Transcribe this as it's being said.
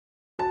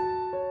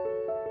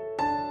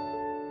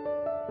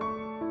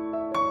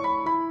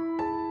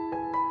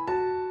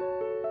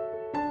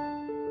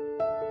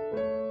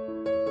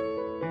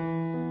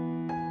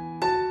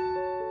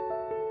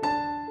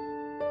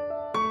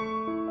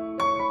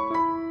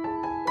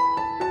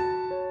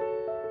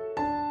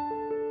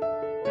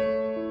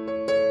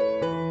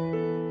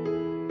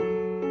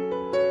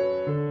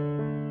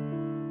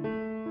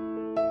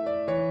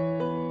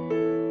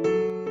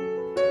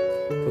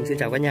Xin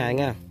chào cả nhà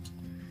nha.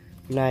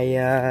 Hôm nay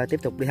tiếp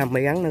tục đi thăm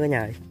mấy rắn nữa cả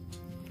nhà.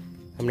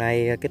 Hôm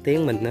nay cái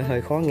tiếng mình nó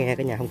hơi khó nghe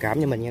cả nhà, thông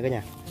cảm cho mình nha cả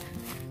nhà.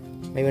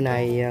 Mấy bữa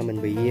nay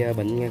mình bị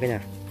bệnh nha cả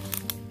nhà,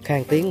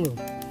 khang tiếng luôn,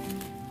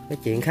 nói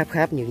chuyện kháp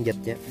kháp như con vịt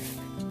vậy.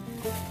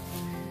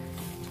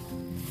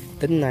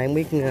 Tính này không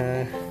biết,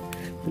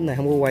 tính này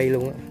không có quay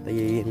luôn á, tại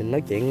vì mình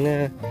nói chuyện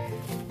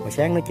hồi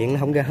sáng nói chuyện nó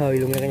không ra hơi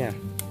luôn nha cả nhà.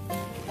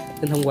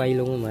 Tính không quay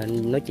luôn mà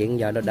nói chuyện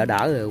giờ đã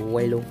đỡ rồi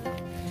quay luôn.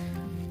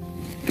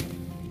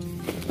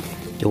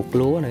 Chuột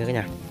lúa này cả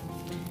nhà,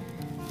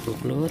 chuột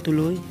lúa túi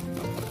lưới,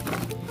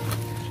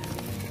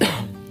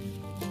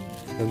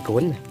 đường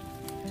cuốn này,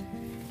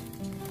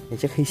 này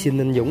chắc hy sinh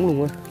anh Dũng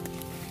luôn á.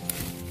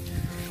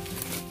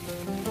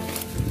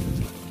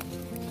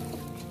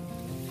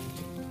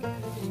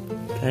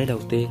 Cái đầu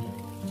tiên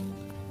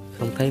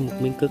không thấy một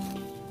miếng cứt,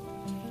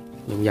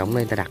 vòng vòng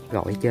này ta đặt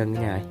gọi hết trơn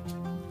cả nhà,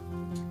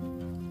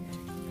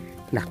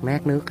 đặt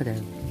mát nước hết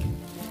trơn.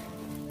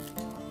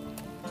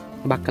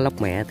 Bắt cái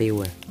lóc mẹ tiêu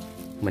rồi,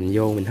 mình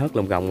vô mình hớt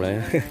lồng gồng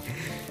lại.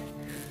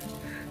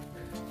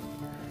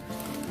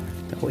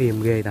 Chỗ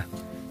im ghê ta,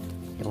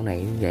 chỗ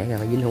này dễ ra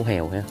phải dính hổ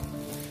hèo ha,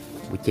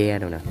 bụi tre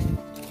đâu nè,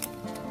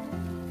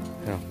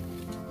 không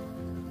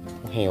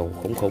hèo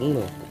khủng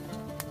luôn.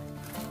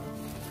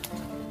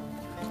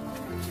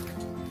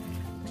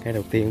 Cái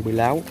đầu tiên bươi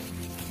láo,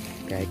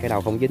 cái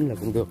đầu không dính là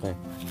cũng được rồi,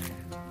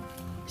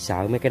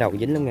 sợ mấy cái đầu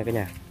dính lắm nha cả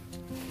nhà.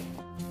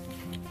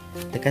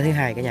 Tới cái thứ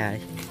hai cả nhà đi.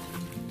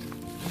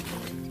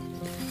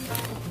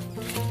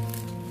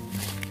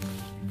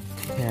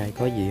 Cái này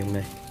có gì không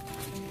đây,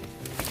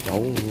 chỗ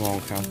ngon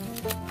không?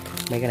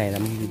 Mấy cái này là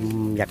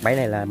giặt bẫy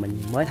này là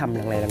mình mới thăm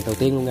lần này lần đầu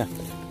tiên luôn nha,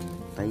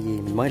 tại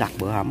vì mình mới đặt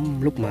bữa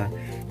hổm lúc mà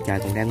trời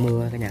còn đang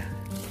mưa cả nhà,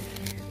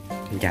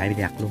 mình chạy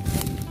đi đặt luôn.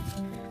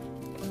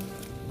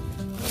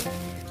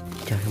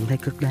 Trời không thấy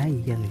cất đá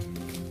gì trơn này,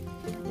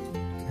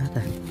 hết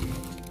rồi,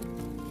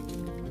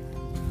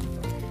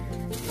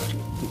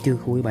 chưa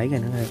khui bẫy ra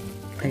nữa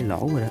thấy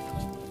lỗ rồi đó.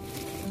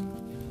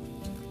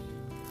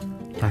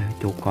 Trời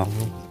chuột còn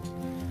luôn,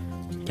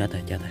 chết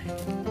rồi.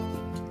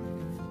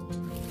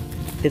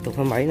 Tiếp tục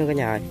thăm bẫy nữa cả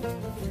nhà.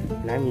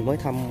 Nãy mình mới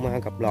thăm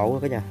cặp lộ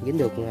cả nhà, dính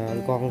được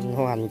con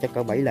hoa hành chắc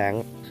cỡ 7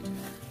 lạng.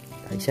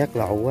 Tại sát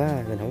lộ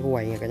quá mình không có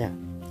quay nha cả nhà,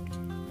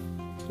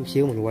 chút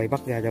xíu mình quay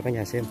bắt ra cho cả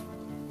nhà xem.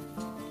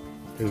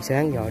 Từ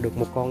sáng giờ được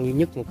một con duy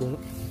nhất một luôn đó.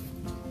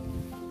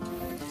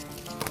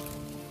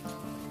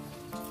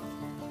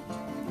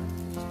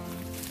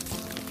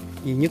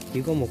 Duy nhất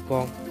chỉ có một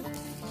con.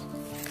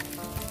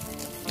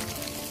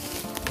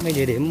 Mấy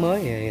địa điểm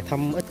mới này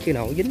thăm ít khi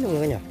nào dính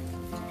luôn cả nhà,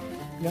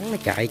 rắn nó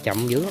chạy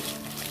chậm dữ lắm.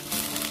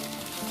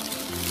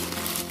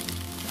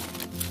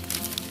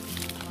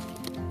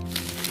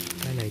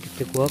 Cái này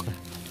chắc quớt à.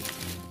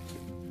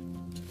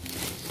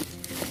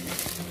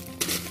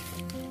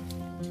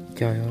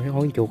 Trời ơi, nó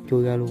hối chuột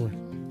chui ra luôn rồi.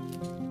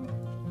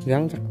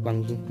 Gắn chắc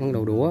bằng con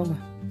đầu đũa mà.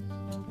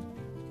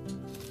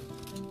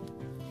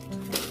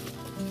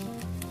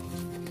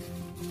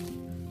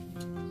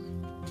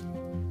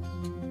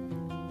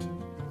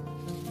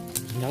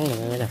 Gắn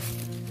này nè,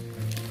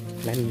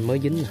 nãy mình mới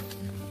dính nè,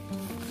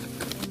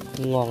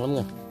 ngon lắm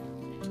nè.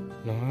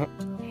 Đó.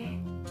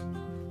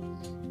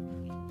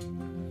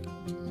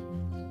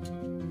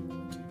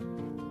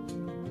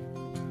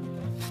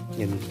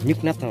 Nhìn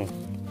nhức nách không?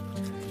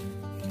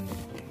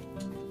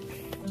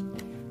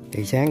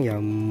 Thì sáng giờ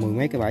 10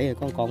 mấy cái bẫy rồi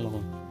có con mà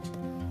còn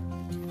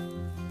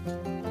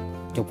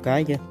chục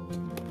cái chứ,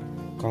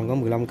 còn có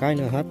 15 cái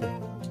nữa hết rồi.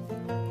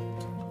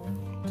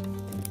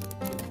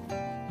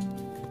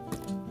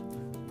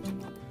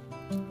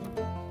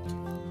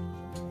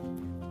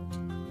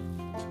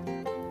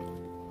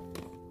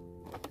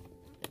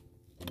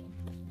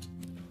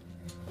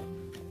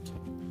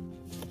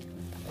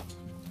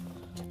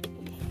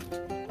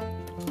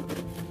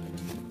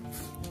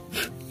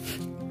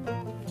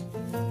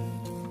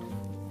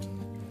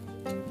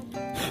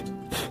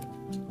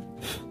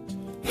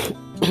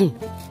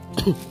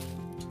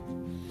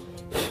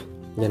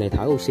 Giờ này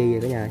thở oxy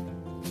rồi cả nhà,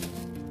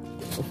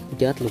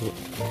 chết luôn.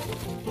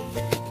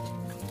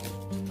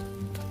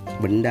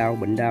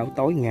 Bệnh đau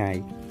tối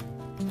ngày.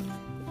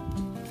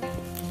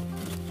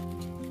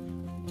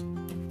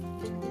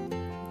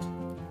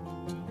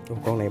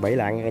 Con này 7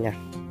 lạng nha cả nhà,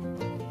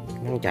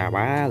 nó chà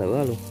bá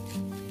lửa luôn,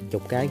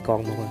 chục cái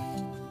con thôi.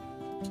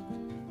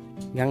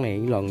 Gắn này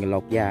lần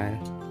lột da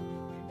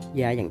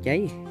vàng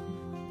cháy,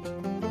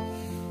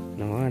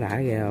 nó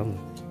đã ghê không?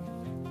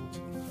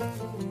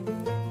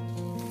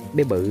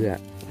 Bé bự à,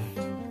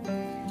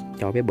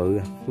 trời bé bự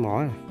à, cái mỏ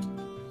à.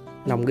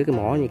 Nông cái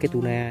mỏ như cái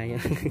tuna vậy.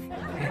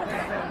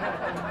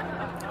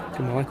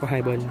 Cái mỏ có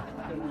hai bên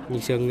như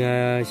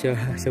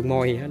sơn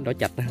môi đỏ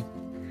chạch.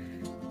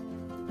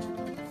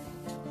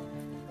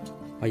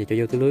 Bây giờ cho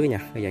vô túi lưới nha,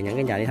 bây giờ nhận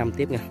cái nhà đi thăm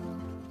tiếp nha,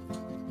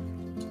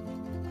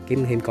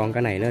 kiếm thêm con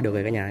cái này nữa được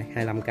rồi cả nhà.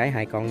 25 cái,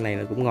 2 con này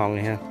là cũng ngon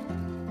này ha,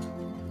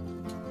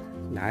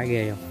 đã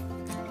ghê không?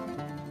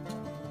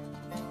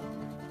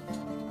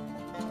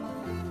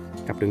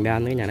 Cặp đường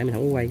đan nữa nhà, nãy mình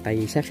không có quay tại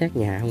vì sát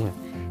nhà không à,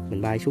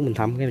 mình bay xuống mình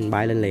thăm cái mình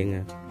bay lên liền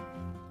à.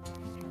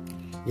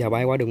 Giờ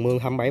bay qua đường mương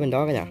thăm bẫy bên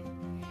đó cả nhà.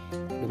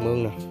 Đường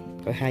mương nè,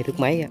 cỡ 2 thước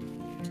mấy á.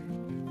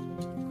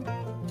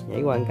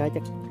 Nhảy qua một cái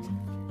chắc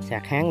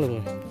sạc háng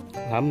luôn rồi.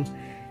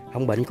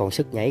 Không bệnh còn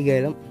sức nhảy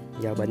ghê lắm.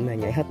 Giờ bệnh là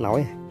nhảy hết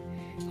nổi.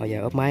 Hồi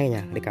giờ ốp máy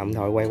nha, để cầm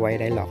thôi quay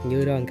để lọt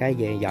dưới đó một cái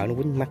về vợ nó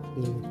quýnh mắt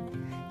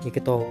như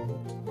cái tô.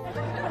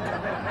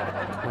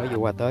 Nói vừa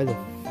qua tới luôn.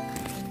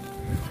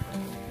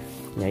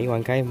 Nhảy qua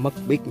một cái mất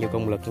biết nhiều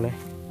công lực nữa.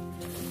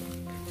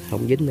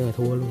 Không dính nữa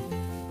thua luôn.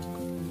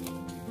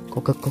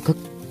 Có cất.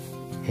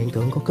 Hiện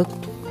tượng có cất.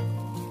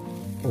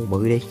 Ô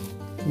bự đi.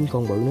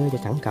 Con bự nữa cho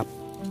thẳng cặp.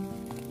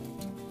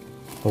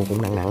 Ô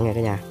cũng nặng nha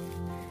cả nhà.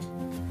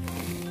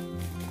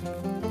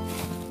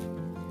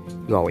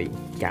 Rồi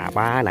chà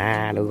bá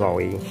nè, được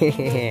rồi.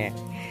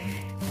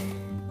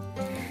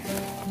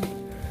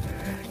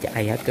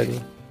 Chạy hết cưng.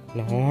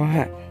 Nó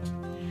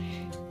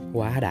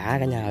quá đã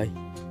cả nhà ơi.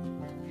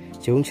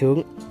 Sướng.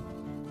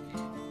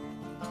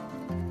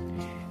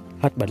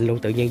 Hết bệnh luôn,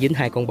 tự nhiên dính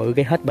 2 con bự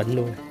cái hết bệnh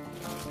luôn.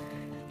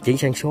 Chuyển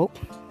sang sốt.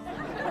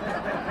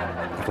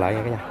 Thật lợi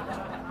nha cả nhà.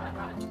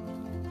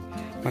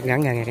 Bắt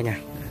ngắn ra nha cả nhà.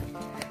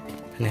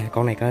 Nè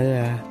con này có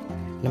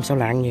 5-6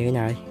 lạng như cả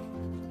nhà ơi.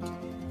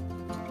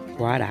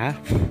 Quá đã.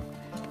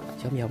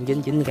 Sớm giờ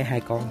không dính cái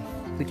 2 con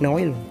biết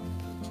nói luôn.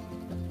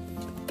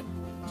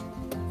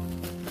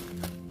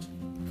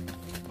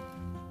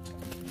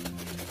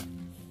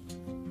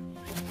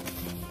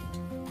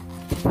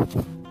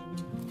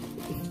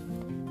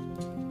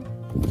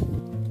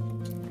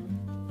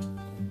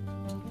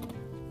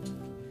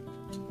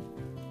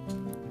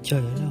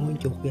 Trời ơi, nó con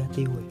chuột ra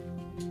tiêu rồi.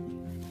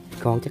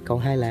 Còn chắc còn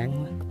 2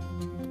 lạng quá.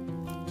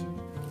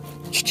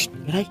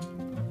 Ở đây.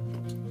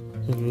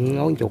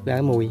 Ngón chuột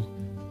ra mùi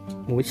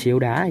xịu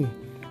đá gì.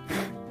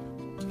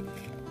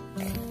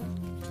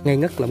 Ngây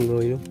ngất làm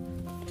người luôn.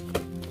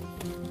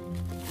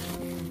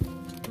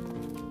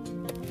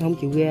 Nó không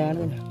chịu ra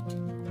nữa.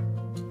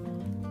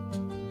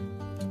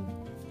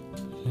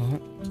 Đó.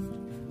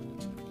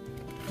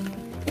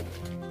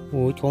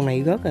 Ui con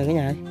này rớt rồi cả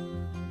nhà ơi.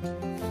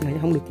 Con này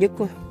không được nhất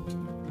quá.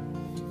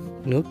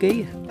 Nửa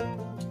ký.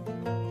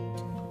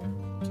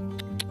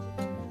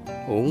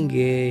 Uổng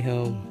ghê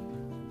không.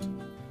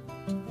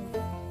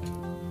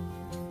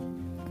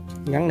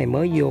 Ngắn này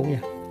mới vô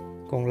nha.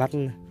 Còn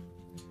lanh.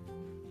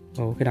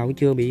 Ồ cái đầu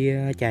chưa bị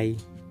chày.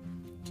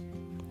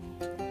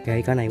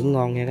 Kệ cái này cũng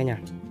ngon nha cả nhà.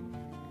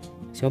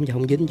 Sớm cho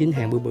không dính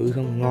hàng bự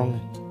không ngon.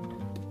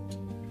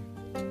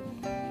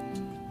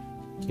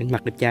 Nhìn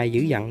mặt đẹp trai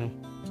dữ dằn không.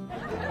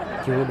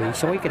 Chưa bị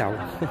xối cái đầu.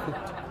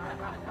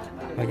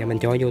 Bây giờ mình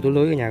cho vô túi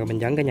lưới cả nhà, rồi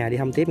mình dẫn cả nhà đi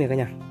thăm tiếp nha cả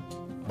nhà.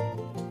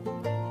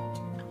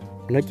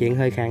 Nói chuyện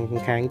hơi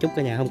khàn chút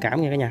cả nhà thông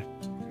cảm nha cả nhà.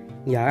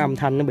 Giờ âm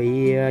thanh nó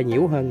bị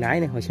nhiễu hơn nãy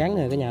này, hồi sáng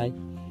này cả nhà ơi.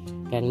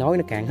 Càng nói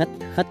nó càng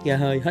hết ra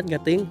hơi, hết ra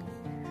tiếng.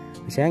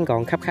 Hồi sáng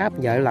còn kháp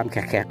giờ nó làm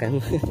khạc rồi.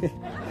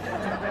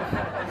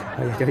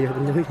 Bây giờ cho vô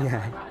túi lưới cả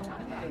nhà.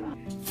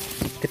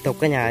 Tiếp tục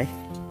cả nhà ơi.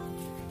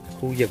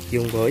 Khu vực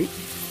vườn bưởi.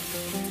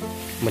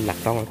 Mình đặt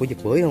con là khu vực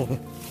bưởi không?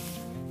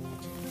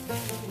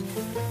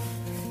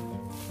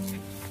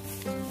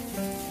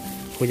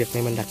 Khu vực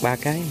này mình đặt 3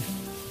 cái.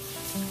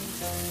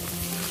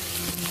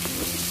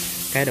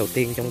 Cái đầu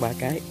tiên trong 3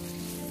 cái.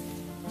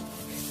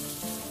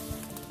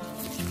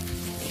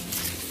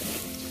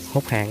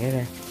 Hốt hàng cái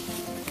ra.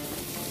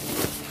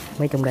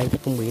 Mấy trong đây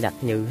chắc cũng bị đặt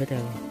nhừ hết trơn.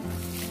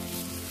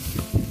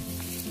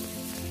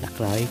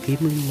 Đặt lại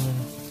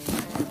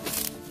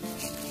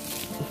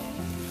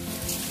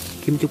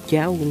kiếm chút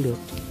cháo cũng được.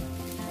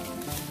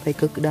 Thấy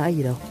cất cái đáy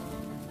gì đâu.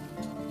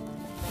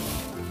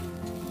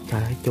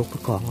 Trời ơi chuột nó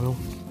còn luôn.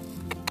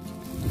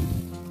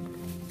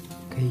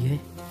 Kỳ vậy.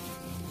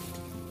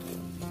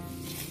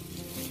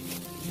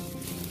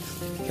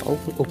 Chỗ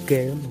cũng ok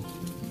lắm.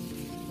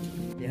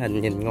 Cái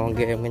hình nhìn ngon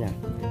ghê không cả nhà.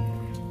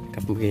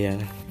 Cặp ghìa.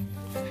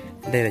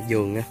 Đây là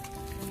giường nha.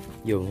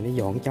 Giường nó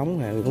dọn trống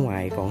rồi, ở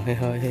ngoài còn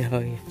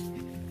hơi.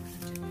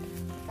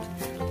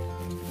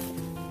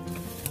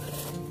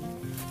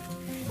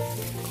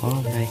 Có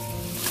không đây?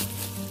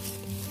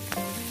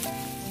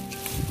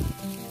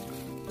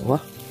 Ủa?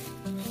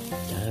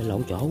 Trời ơi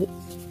lộn chỗ.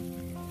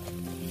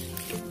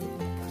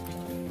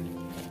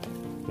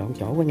 Lộn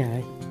chỗ quá nhà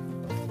ơi.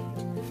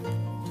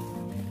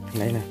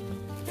 Đây nè.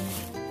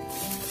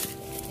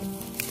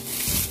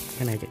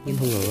 Cái này chắc dính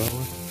hung ngựa quá.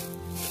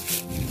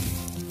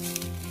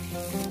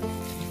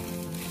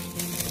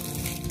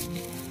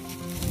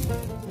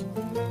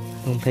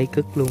 Không thấy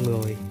cứt luôn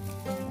rồi.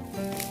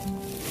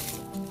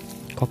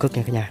 Có cứt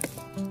nha cả nhà.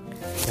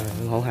 Trời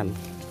ơi hổ hành.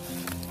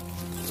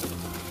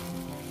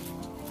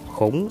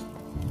 Khủng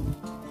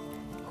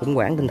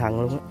hoảng tinh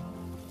thần luôn á.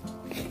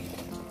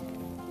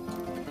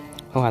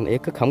 Hổ hành ỉa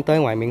cứt không tới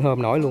ngoài miệng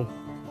hôm nổi luôn.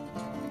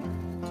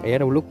 Ỉa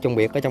đâu lúc trong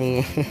biệt ở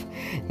trong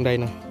đây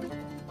nè.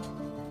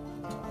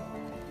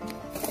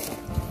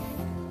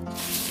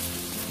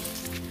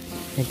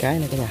 Hai cái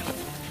này cả nhà.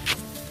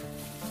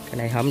 Cái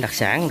này hổm đặc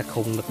sản, đặc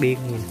khùng, đặc điên.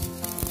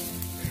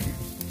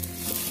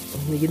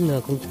 Nó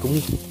dính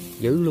cũng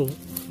dữ luôn.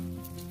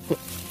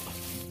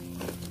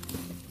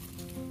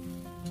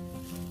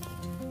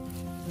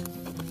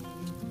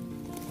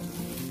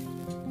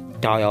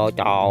 Trời ơi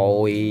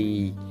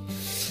trời,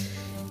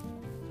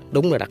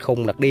 đúng là đặt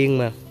khùng đặt điên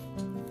mà.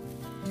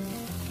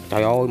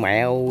 Trời ơi mẹ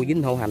ơi,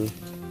 dính hổ hành.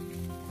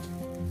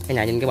 Cái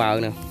nhà nhìn cái bờ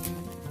nè,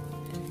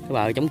 cái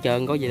bờ trống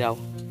trơn có gì đâu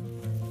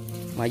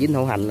mà dính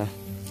hổ hành nè.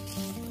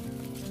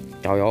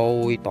 Trời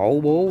ơi tổ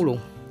bố luôn,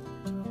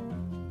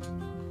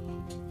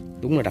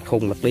 đúng là đặt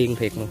khùng đặt điên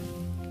thiệt mà.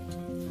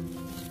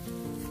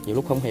 Nhiều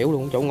lúc không hiểu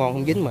luôn, chỗ ngon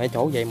không dính mà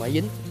chỗ vậy mà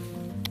dính.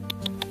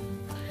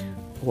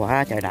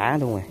 Quả trời đã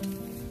luôn rồi.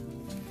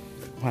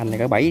 Hành này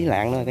có 7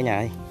 lạng nữa cả nhà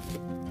ơi.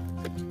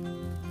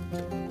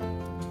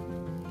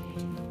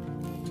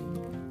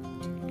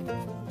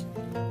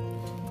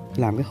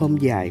 Làm cái hôm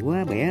dài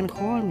quá bẻ nó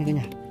khó lắm nha cả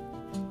nhà.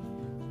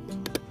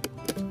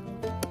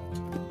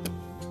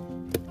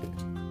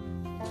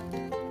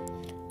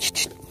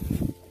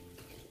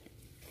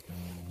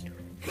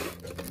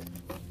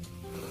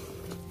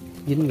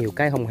 Dính nhiều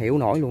cái không hiểu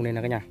nổi luôn đây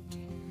nè cả nhà.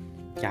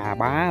 Chà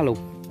bá luôn.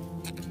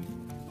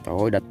 Trời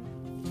ơi địch,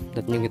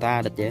 địch như người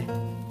ta địch vậy.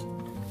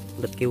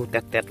 Địch kêu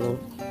tẹt tẹt luôn.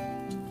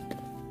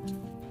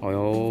 Trời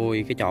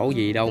ơi cái chỗ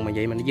gì đâu mà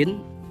vậy mà nó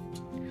dính.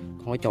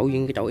 Còn cái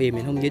chỗ im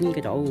thì không dính,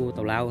 cái chỗ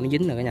tào lao nó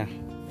dính nè cả nhà.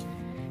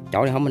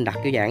 Chỗ này không mình đặt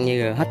cái dạng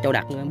như hết chỗ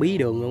đặt nó bí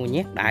đường luôn,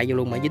 nhét đại vô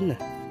luôn mà dính nè.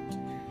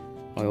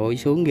 Trời ơi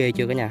sướng ghê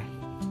chưa cả nhà.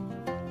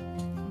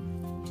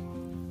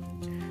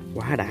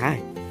 Quá đã.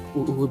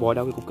 Ui bò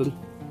đâu cái cục cưng.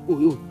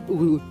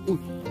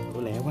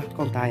 Ui lẹ quá,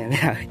 con tay rồi cả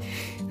nhà.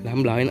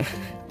 Làm lợi nữa.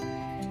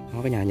 Đó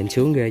cả nhà nhìn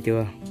sướng ghê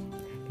chưa.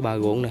 Cái bờ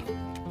ruộng nè,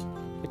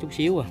 có chút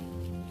xíu à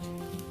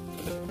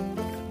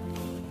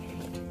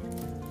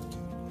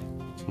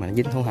mà nó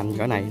dính hổ hành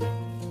cỡ này.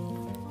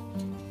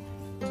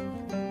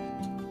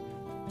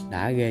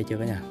 Đã ghê chưa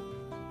cả nhà.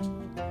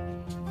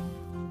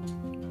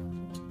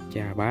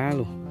 Chà bá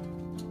luôn.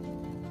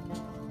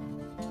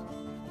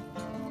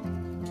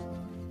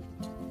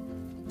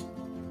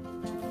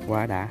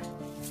 Quá đã.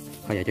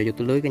 Thôi giờ cho vô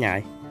túi lưới cái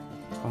nhà.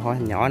 Hỏi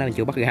hành nhỏ nó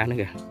chưa bắt ra nữa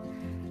kìa.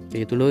 Cho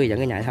vô túi lưới dẫn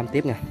cái nhà thăm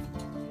tiếp nha.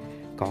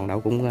 Còn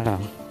đâu cũng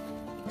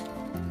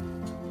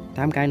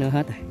 8 cái nữa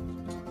hết rồi.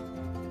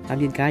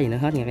 8-9 cái gì nữa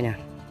hết nha cả nhà.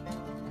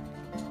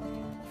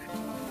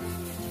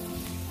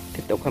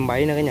 Tiếp tục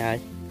 27 nữa cả nhà ơi.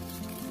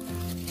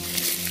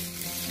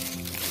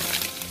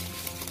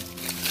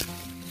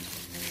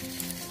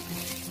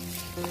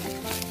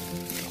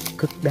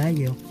 Cất đá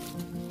vô.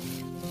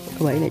 Cái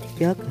bẫy này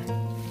chết rồi.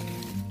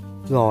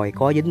 Rồi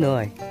có dính nữa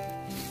rồi.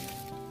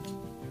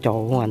 Trời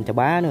ơi hành chà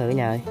bá nữa rồi cả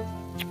nhà ơi.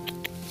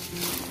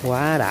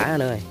 Quá đã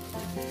nữa rồi.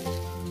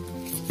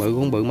 Bự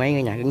cũng bự mấy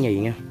cả nhà, cái nhì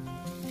nha.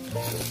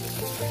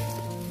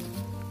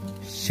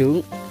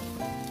 Sướng.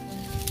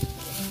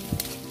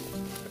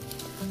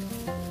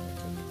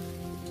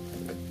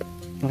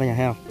 Nó cả nhà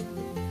thấy không?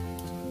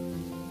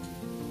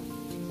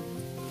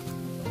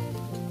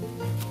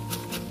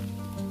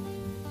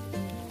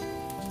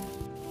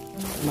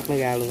 Mắt nó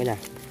ra luôn cả nhà.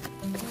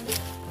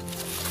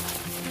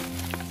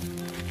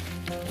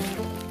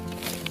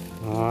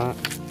 Đó.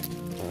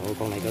 Trời ơi,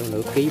 con này có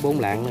nửa ký 4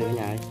 lạng rồi cả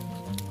nhà ơi.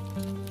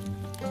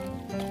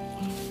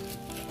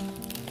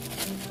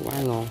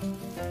 Quá ngon.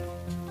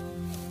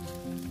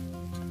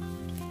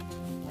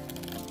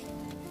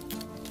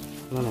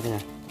 Nó là cả nhà.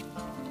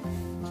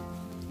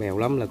 Bèo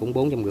lắm là cũng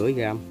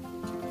 450g.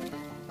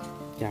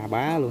 Chà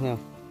bá luôn thấy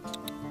không?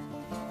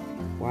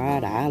 Quá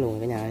đã luôn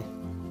cả nhà ơi.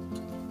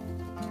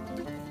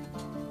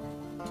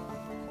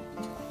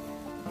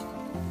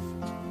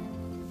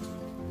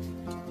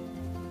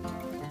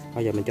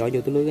 Bây giờ mình cho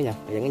vô túi lưới cả nhà,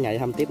 dẫn cái nhà đi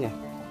thăm tiếp nha.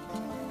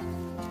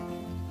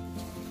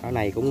 Cái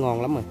này cũng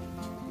ngon lắm rồi,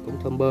 cũng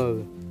thơm bơ.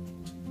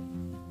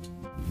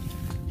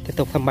 Tiếp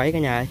tục thăm bẫy cả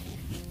nhà ơi.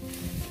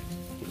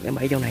 Cái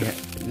bẫy chỗ này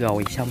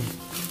rồi xong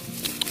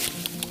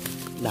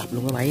đạp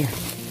luôn cái bẫy à.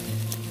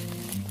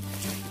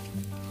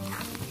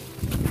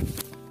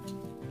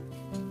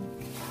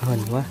 Hên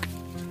quá,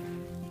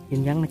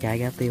 dính rắn nó chạy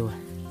ra tiêu à.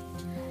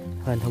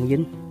 Hên không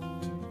dính.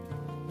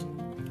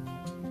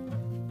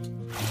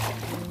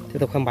 Tiếp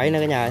tục 27 nữa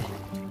cả nhà ơi.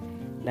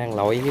 Đang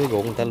lội với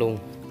ruộng người ta luôn.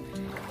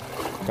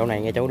 Chỗ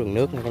này ngay chỗ đường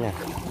nước nha cả nhà.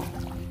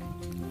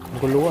 Không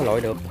có lúa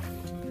lội được.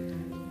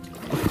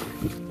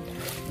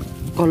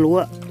 Có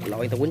lúa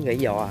lội tao quýnh gãy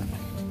giò.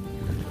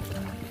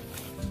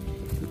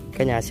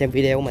 Cả nhà xem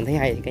video của mình thấy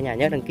hay, cả nhà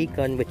nhớ đăng ký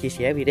kênh và chia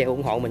sẻ video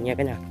ủng hộ mình nha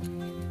cả nhà.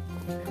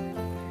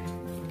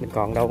 Mình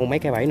còn đâu mấy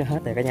cái bẫy nữa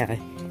hết rồi cả nhà ơi.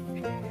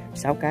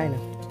 6 cái nữa.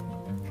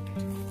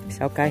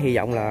 6 cái hy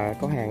vọng là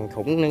có hàng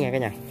khủng nữa nha cả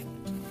nhà.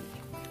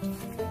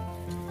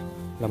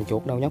 Lòng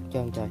chuột đâu nhóc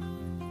trơn trời.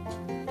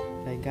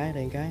 Đây cái,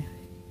 đây cái.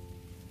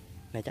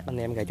 Này chắc anh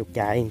em gà chuột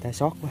chạy người ta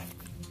sót quá.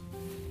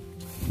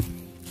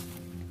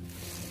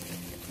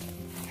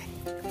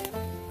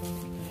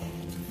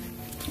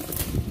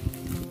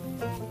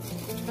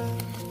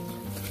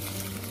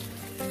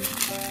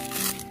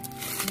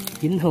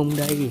 Dính hung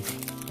đây.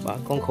 Bỏ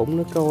con khủng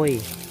nữa coi.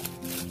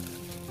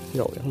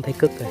 Rồi không thấy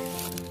cứt rồi.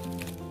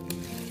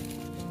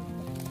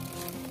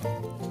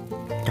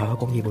 Trời ơi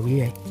con gì bự như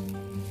vậy.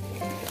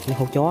 Nó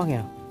hổ chó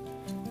nha.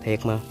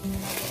 Thiệt mà.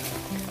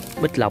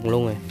 Bít lòng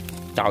luôn rồi.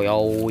 Trời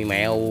ơi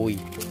mẹ ơi.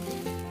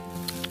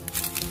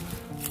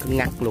 cứng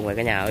ngắc luôn rồi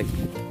cả nhà ơi.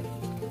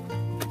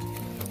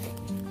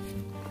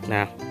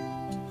 Nào,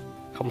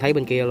 không thấy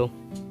bên kia luôn.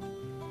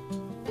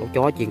 Con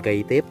chó truyền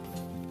kỳ tiếp.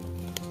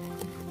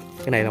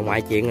 Cái này là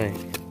ngoại chuyện rồi.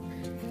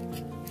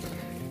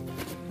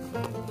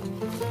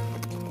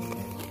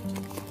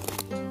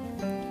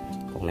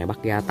 Con này bắt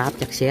ra táp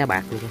chắc xé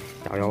bạc luôn.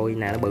 Trời ơi,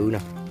 nè nó bự nè.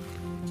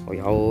 Ôi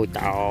ôi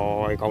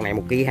trời, con này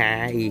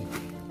 1,2 kg.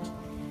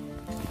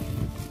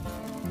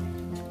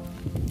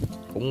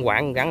 Cũng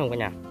quảng gắn không cả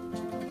nhà.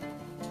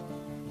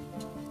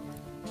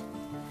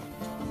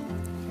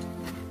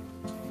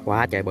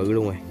 Quá trời bự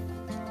luôn rồi.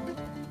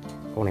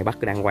 Con này bắt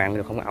cái đàng hoàng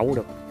được, không ẩu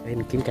được. Để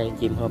mình kiếm cây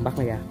chim hôm bắt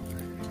nó ra.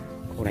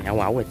 Con này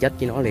ẩu là chết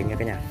với nó liền nha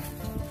cả nhà.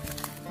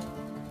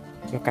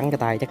 Nó cắn cái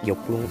tay chắc dục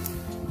luôn.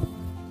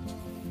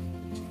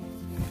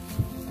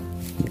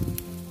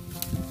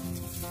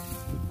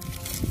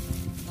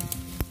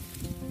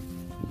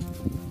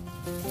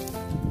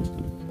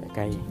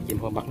 Cây chim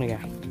hôm bắt nó ra.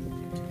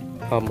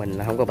 Hôm mình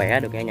là không có bẻ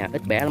được cả nhà,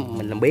 ít bẻ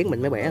mình làm biếng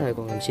mình mới bẻ thôi,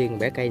 còn làm xuyên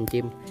bẻ cây làm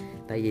chim.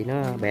 Tại vì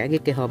nó bẻ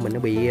cái hôm mình nó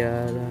bị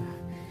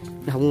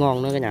nó không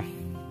ngon nữa cả nhà.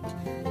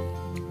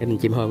 Để mình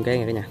chim hôm cái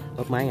nha cả nhà,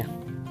 ốp máy nha.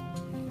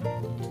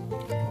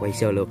 Quay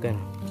sơ lược cái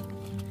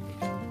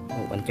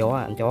anh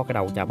chó cái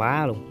đầu chà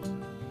bá luôn.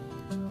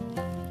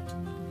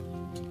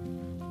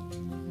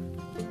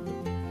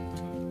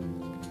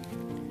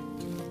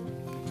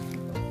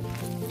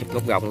 Chụp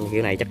gốc gồng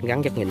kiểu này chắc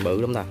gắn chắc nhìn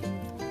bự lắm ta.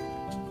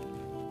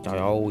 Trời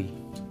ơi,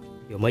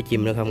 vừa mới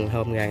chim nữa không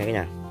hôm ra cả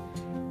nhà.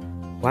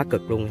 Quá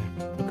cực luôn,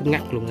 nó cứng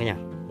ngắc luôn cả nhà.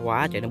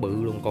 Quá trời nó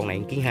bự luôn, con này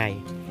 1,2 kg.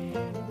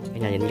 Cả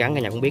nhà nhìn gắn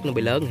cả nhà cũng biết nó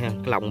bị lớn ha.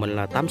 Cái lòng mình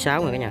là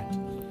 86 rồi cả nhà.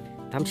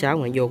 86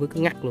 mà nó vô cái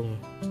cứng ngắc luôn.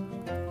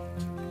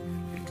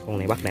 Con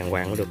này bắt đàng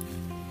hoàng mới được.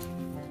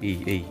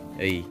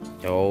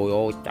 Trời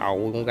ơi,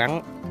 trời con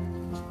gắn.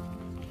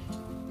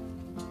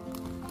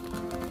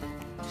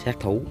 Sát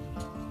thủ.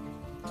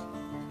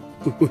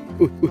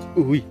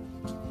 Ui.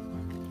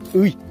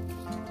 Trời.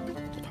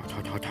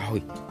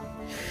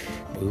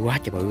 Bự quá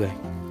trời bự rồi.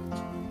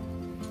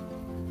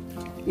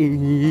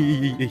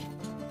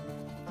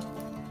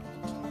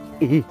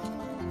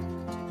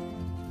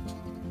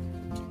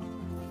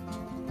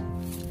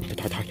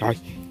 Trời.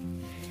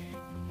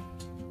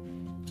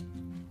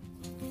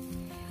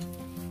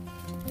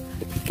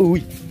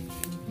 Ui.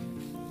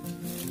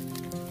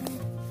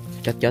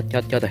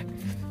 Chết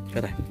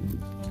rồi.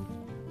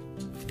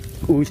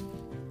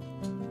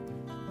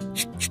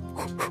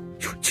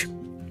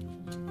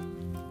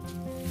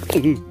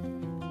 Ui.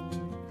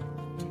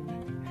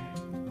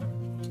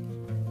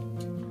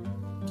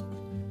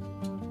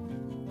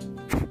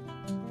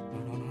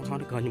 Nó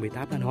coi như bị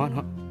táp đó nó.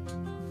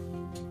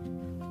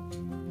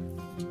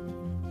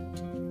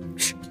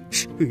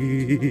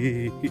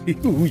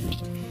 Ui.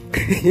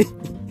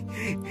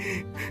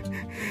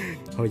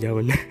 Thôi giờ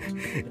mình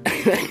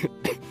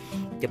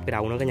chụp cái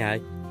đầu nó cả nhà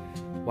ơi.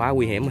 Quá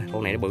nguy hiểm,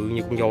 con này nó bự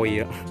như con voi vậy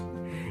đó.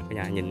 Cả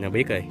nhà nhìn là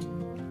biết rồi.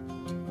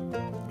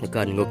 Nó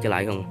kênh ngược trở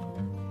lại không.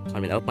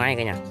 Mình ốp máy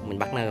cả nhà, mình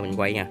bắt nó rồi mình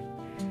quay nha.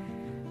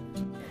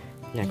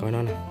 Nhà coi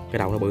nó nè, cái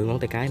đầu nó bự ngón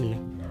tay cái mình nè.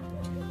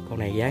 Con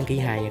này giá 1,2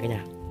 kg nha cả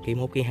nhà,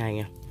 1,2 kg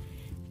nha.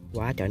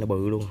 Quá trời nó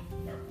bự luôn.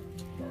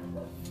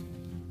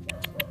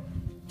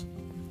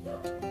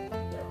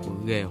 Bự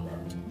ghê không?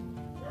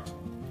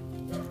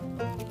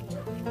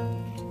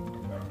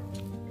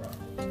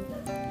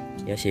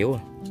 Dạ xỉu à.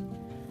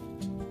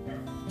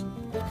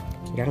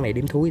 Gắn này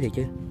đếm thúi thì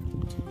chứ.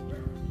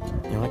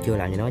 Nó chưa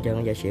làm gì nó trơn,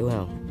 nó giả xỉu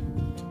không?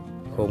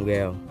 Khôn ghê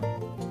không?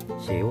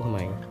 Xỉu hả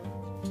mày?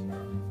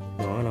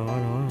 Nó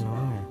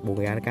buông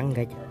ra nó cắn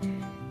cái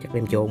chắc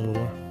đem chôn luôn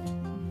á.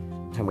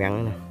 Hàm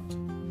răng nữa nè.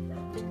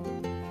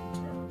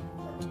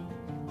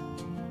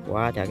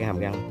 Quá trời cái hàm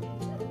răng.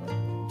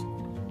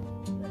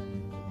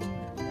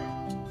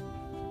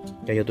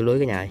 Cho vô túi lưới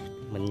cả nhà.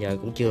 Mình giờ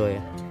cũng chưa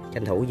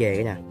tranh thủ về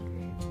cả nhà.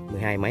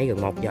 12 mấy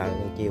gần 1 giờ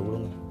chiều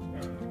luôn.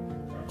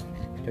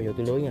 Cho vô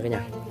túi lưới nha cả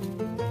nhà.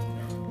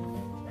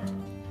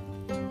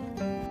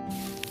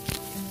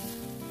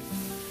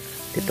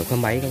 Tiếp tục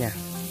khám bẫy cả nhà.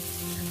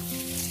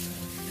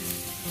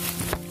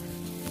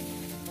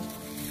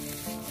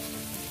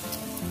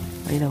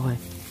 Bẫy đâu rồi?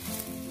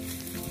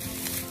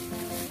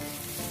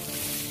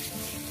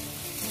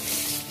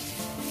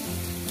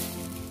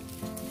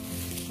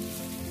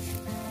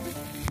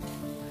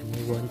 Hình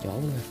như quên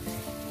chỗ nữa.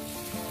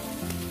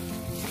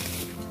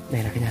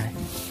 Đây là cái nhà.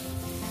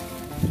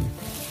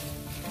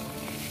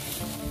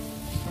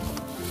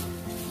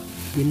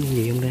 Dính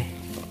gì không đây?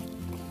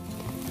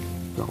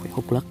 Rồi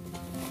hút lất.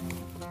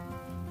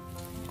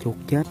 Chuột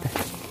chết rồi.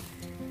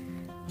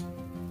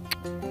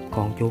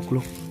 Còn chuột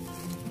luôn.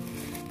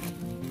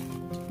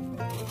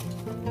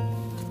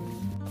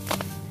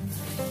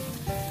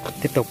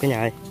 Tiếp tục cái nhà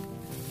ơi.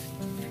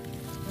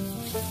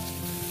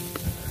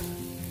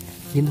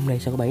 Dính hôm nay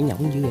sao có bẫy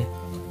nhỏng dữ vậy?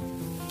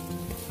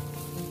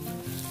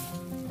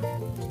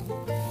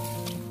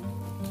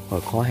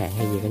 Rồi khó hạn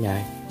hay gì cả nhà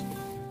ơi.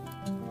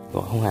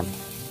 Rồi không hành.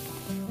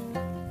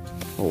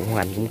 Ủa không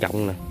hành cũng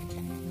trọng nè.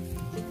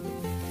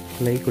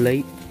 Lý của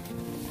Lý.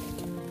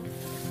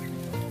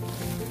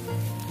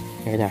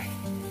 Đây nè.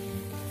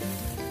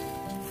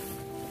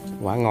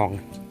 Quả ngon.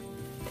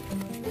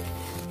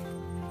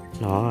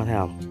 Nó thấy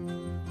không?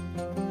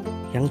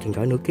 Rắn chừng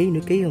cỡ nửa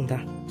ký không ta?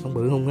 Không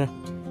bự không ha?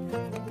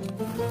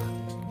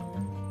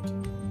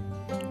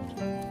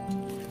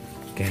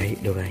 Ok,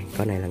 được rồi,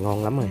 con này là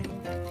ngon lắm rồi.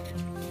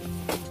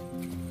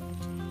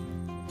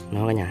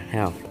 Nó cả nhà,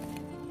 thấy không?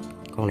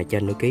 Con này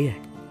trên nửa ký rồi.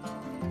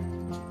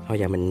 Thôi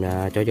giờ mình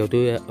cho vô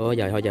túi.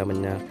 Thôi giờ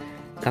mình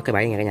cất cái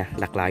bẫy nha cả nhà,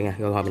 đặt lại nha,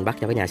 rồi mình bắt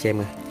cho cả nhà xem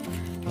nha.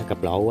 Nó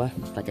cặp lộ quá,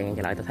 ta chạy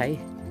lại ta thấy.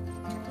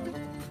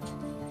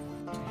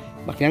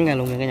 Bắt rắn ra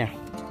luôn nha cả nhà.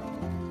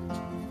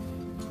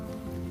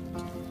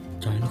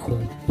 Trời nó khô.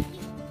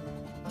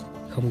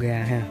 Không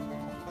ra ha.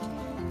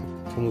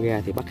 Không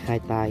ra thì bắt hai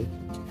tay.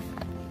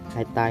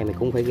 Hai tay mày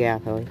cũng phải ra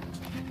thôi.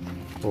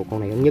 Ồ, con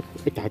này nó nhất.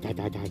 Trời.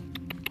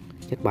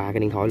 Chết bà cái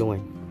điện thoại luôn rồi.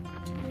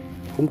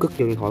 Phúng cất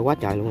vô điện thoại quá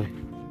trời luôn rồi.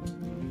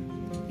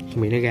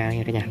 Miệng nó ra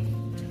nha cả nhà.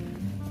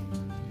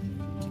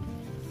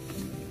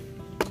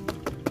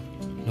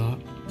 Đó.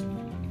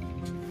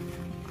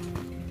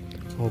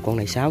 Ồ, con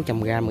này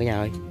 600g cả nhà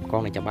ơi.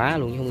 Con này chà bá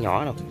luôn chứ không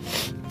nhỏ đâu.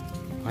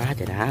 Quá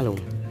trời đá luôn.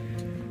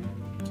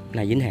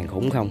 Này dính hàng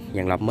khủng không?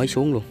 Dàn lọc mới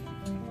xuống luôn.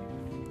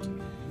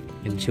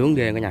 Nhìn sướng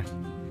ghê cả nhà.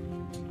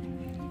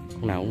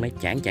 Con nào cũng lấy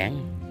chản.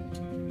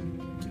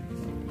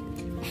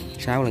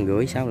 6 lần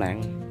rưỡi, 6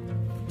 lạng.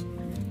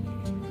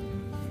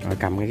 Rồi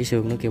cầm cái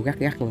xương nó kêu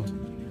gắt luôn.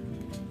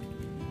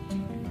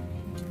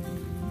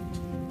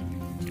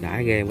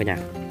 Đã ghê cả nhà.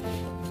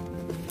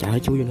 Trời ơi,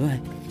 chui vô nữa rồi.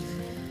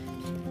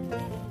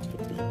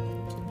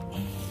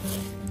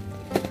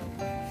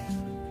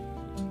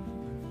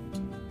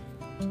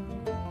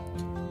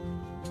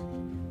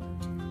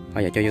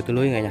 Bây giờ cho vô túi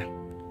lưới ngay nha.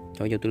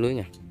 Cho vô túi lưới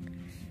nha.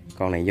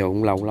 Con này vô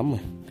cũng lâu lắm rồi.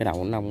 Cái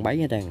đầu nó không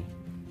bấy hết trơn.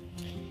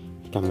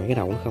 Cầm cái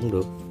đầu nó không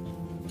được.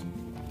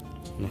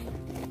 Nè.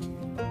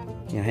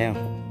 Nhà thấy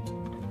không?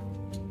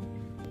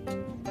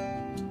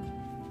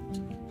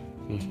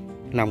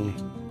 Nông này.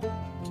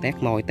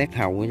 Tét môi, tét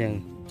hầu hết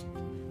trơn.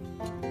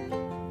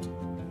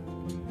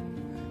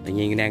 Tự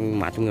nhiên đang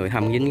mệt trong người,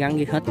 thâm dính gắn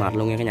hết mệt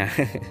luôn nha cả nhà.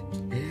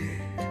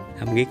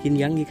 Thâm dính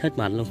gắn hết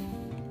mệt luôn.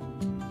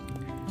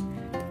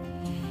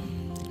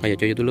 Bây giờ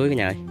cho vô túi lưới cả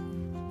nhà ơi.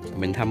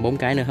 Mình thăm 4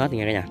 cái nữa hết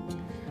nha cả nhà.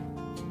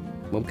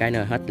 4 cái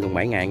nữa hết luôn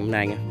 7.000 hôm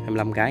nay nha,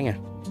 25 cái nha.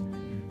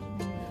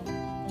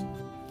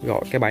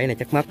 Rồi cái bẫy này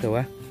chắc mất rồi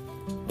quá.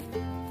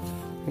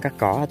 Nó cắt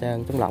cỏ hết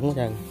trơn, trống lỏng hết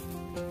trơn.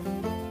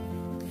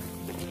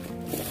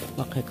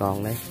 Mất hay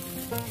còn đây.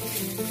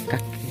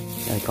 Cắt.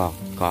 Đây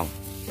còn.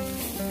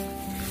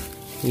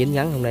 Dính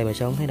gắn hôm nay mà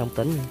sao không thấy động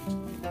tĩnh.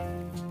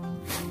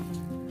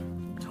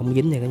 Không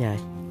dính này cả nhà.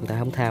 Người ta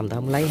không tham, người ta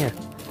không lấy ha.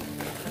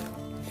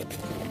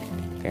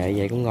 Kệ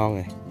vậy cũng ngon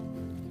rồi.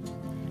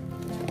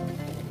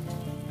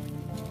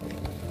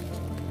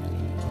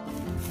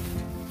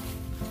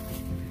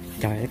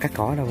 Trời ơi, cắt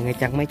cỏ đâu, ngay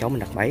chăng mấy chỗ mình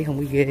đặt bẫy không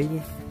biết ghê chứ.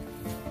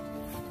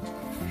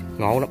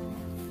 Ngộ lắm.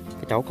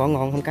 Cái chỗ cỏ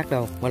ngon không cắt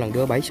đâu. Mỗi lần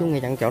đưa bẫy xuống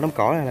ngay chăng chỗ đám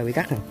cỏ là bị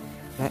cắt rồi.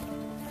 Đó.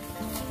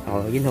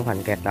 Rồi dính không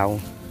hành kẹt đầu.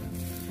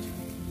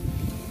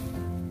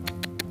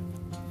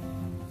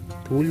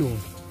 Thúi luôn.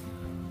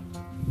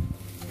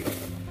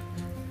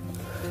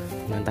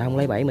 Mà người ta không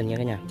lấy bẫy mình nha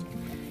cả nhà.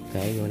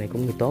 Kệ, người này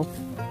cũng người tốt.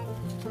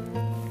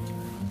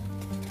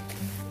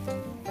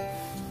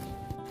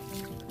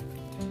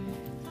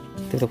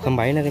 Tiếp tục khăm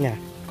bẫy nữa cả nhà.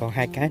 Còn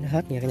 2 cái nữa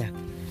hết nha cả nhà.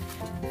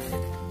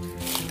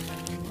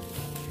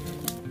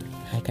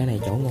 2 cái này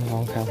chỗ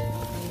ngon không?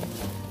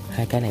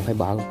 2 cái này phải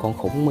bợ con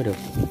khủng mới được.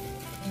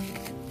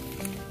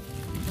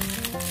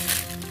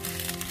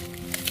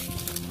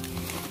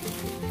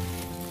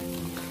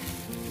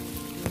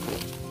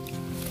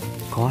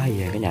 Có hay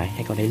về cả nhà,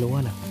 hay còn đây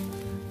lúa nè.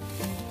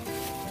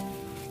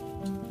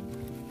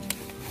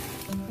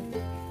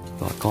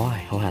 Rồi có rồi,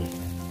 hổ hành.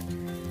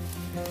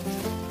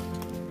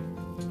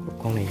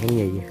 Con này cái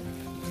gì?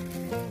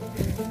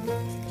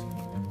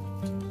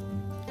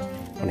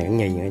 Con này cũng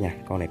nhì nữa nha.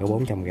 Con này có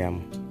 400g.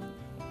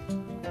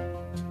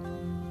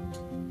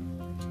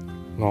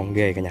 Ngon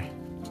ghê cả nhà.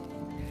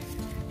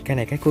 Cái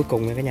này cái cuối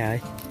cùng nha cả nhà ơi.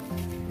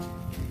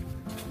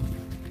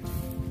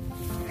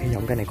 Hy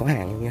vọng cái này có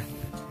hàng luôn nha.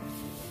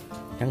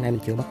 Sáng nay mình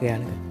chưa bắt ra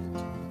nữa.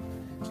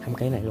 Thăm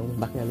cái này luôn,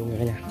 bắt ra luôn nha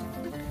cả nhà.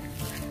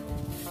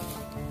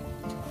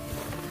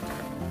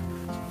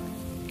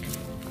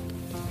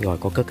 Rồi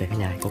có cất rồi cả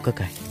nhà, có cất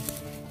rồi.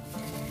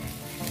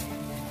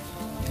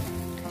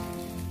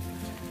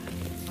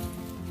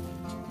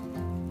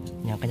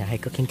 Nha cả nhà, hay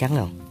cất trắng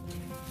không?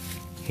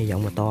 Hy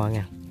vọng là to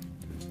nha.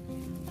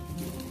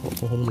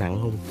 Cũng không nặng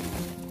không.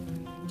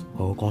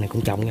 Ồ, con này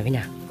cũng trọng nha cả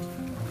nhà.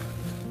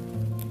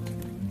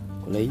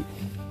 Có lý.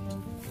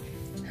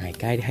 Hai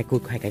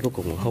cái cuối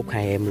cùng hốt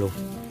 2 em luôn.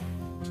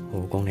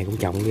 Ồ, con này cũng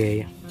trọng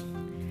ghê.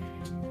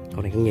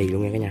 Con này cũng nhì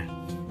luôn nha cả nhà.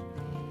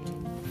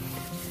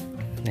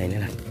 Này nữa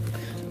nè.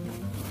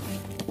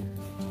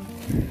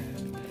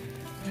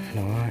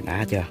 Nó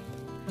đã chưa?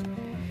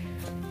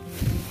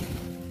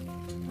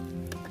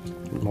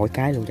 Mỗi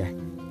cái luôn trời.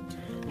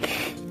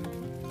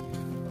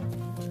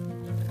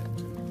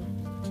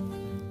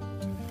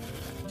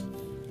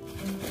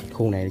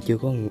 Khu này chưa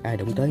có ai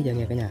đụng tới cho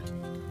nha cả nhà.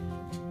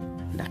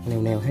 Đặt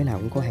neo neo thế nào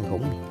cũng có hàng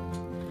khủng.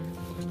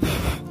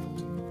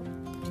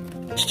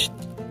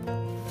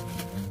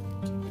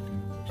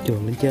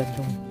 Trường lên trên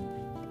không.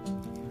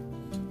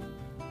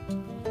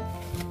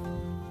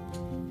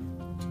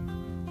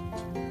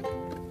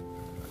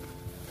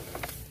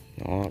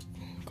 Đó,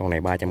 con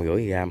này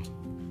 350g.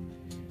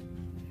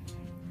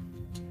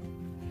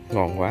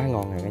 Ngon quá,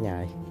 ngon rồi cả nhà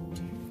ơi.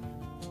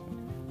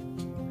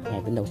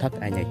 Hai tính đầu thất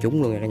ai nhà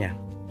trúng luôn nha cả nhà.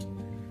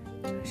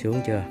 Sướng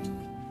chưa?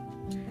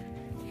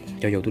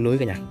 Cho vô túi lưới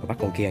cả nhà, và bắt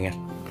con kia nha.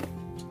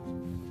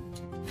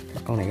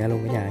 Bắt con này ra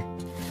luôn cả nhà ơi.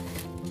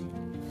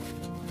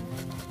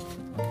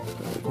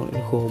 Con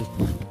này nó khôn.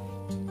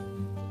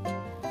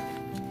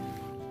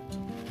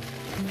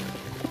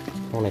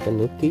 Con này có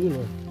nửa ký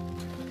nữa.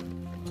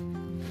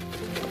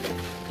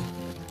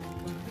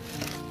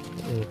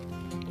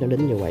 Nó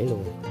đính như vậy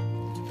luôn.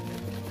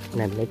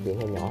 Này mình nói chuyện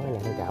hơi nhỏ này là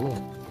thông cảm nha.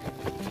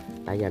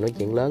 Tại giờ nói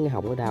chuyện lớn cái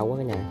họng nó đau quá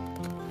cả nhà.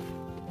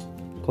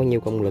 Có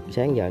nhiêu công lực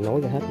sáng giờ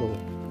nói ra hết luôn.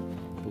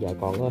 Giờ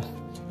còn có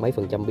mấy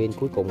phần trăm pin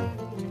cuối cùng.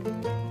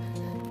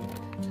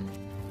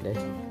 Để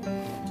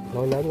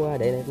nói lớn quá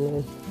để nó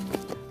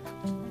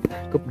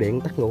cúp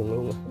điện tắt nguồn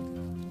luôn.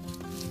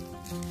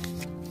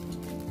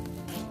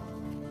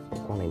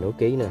 Con này nửa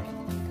ký nữa.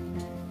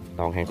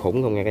 Toàn hàng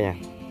khủng không nha cả nhà.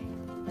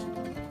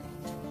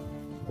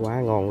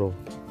 Quá ngon luôn.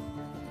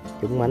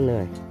 Trúng mánh nữa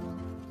rồi.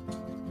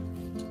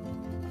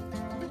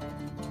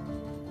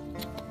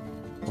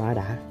 Quá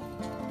đã.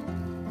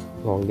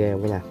 Ngon ghê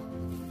không cả nhà.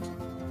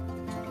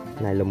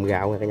 Này lùm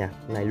gạo nha cả nhà.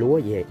 Này lúa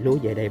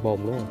về đầy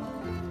bồn nữa.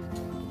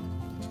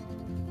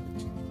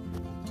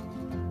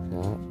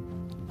 Đó.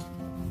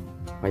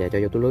 Bây giờ cho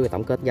vô túi lưới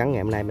tổng kết gắn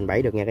ngày hôm nay mình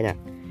bẫy được nha cả nhà.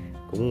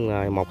 Cũng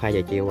 1-2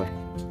 giờ chiều rồi.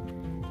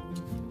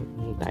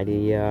 Tại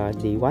đi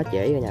quá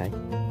trễ cả nhà.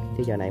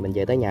 Thế giờ này mình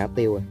về tới nhà ấp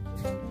tiêu rồi.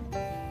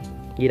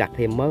 Với đặt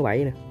thêm mớ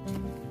bẫy nữa.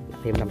 Đặt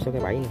thêm 5-6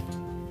 cái bẫy nữa.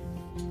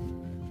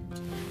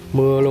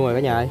 Mưa luôn rồi cả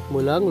nhà ơi,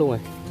 mưa lớn luôn rồi.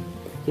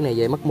 Cái này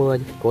về mắc mưa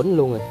cuốn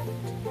luôn rồi.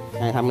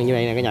 Hai thăm như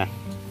vậy nè cả nhà.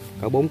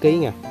 Cỡ 4 kg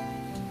nha.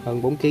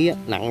 Hơn 4 kg á,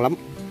 nặng lắm.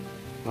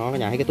 Đó cả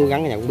nhà thấy cái túi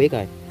gắn cả nhà cũng biết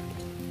rồi.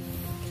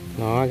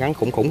 Nó gắn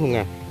khủng không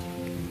nha.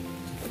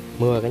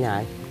 Mưa cả nhà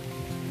ơi.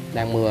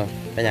 Đang mưa,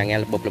 cả nhà nghe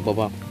lập bụp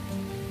không?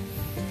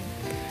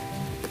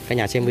 Cả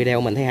nhà xem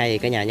video mình thấy hay thì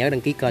cả nhà nhớ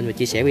đăng ký kênh và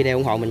chia sẻ video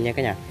ủng hộ mình nha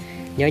cả nhà.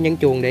 Nhớ nhấn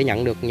chuông để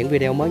nhận được những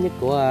video mới nhất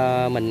của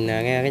mình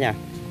nghe cả nhà.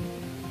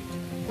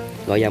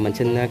 Rồi giờ mình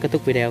xin kết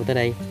thúc video tới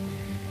đây.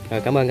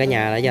 Rồi cảm ơn cả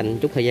nhà đã dành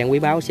chút thời gian quý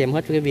báu xem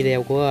hết cái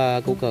video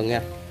của Cường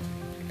nha.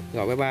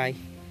 Rồi bye bye.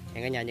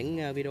 Hẹn cả nhà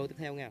những video tiếp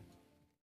theo nha.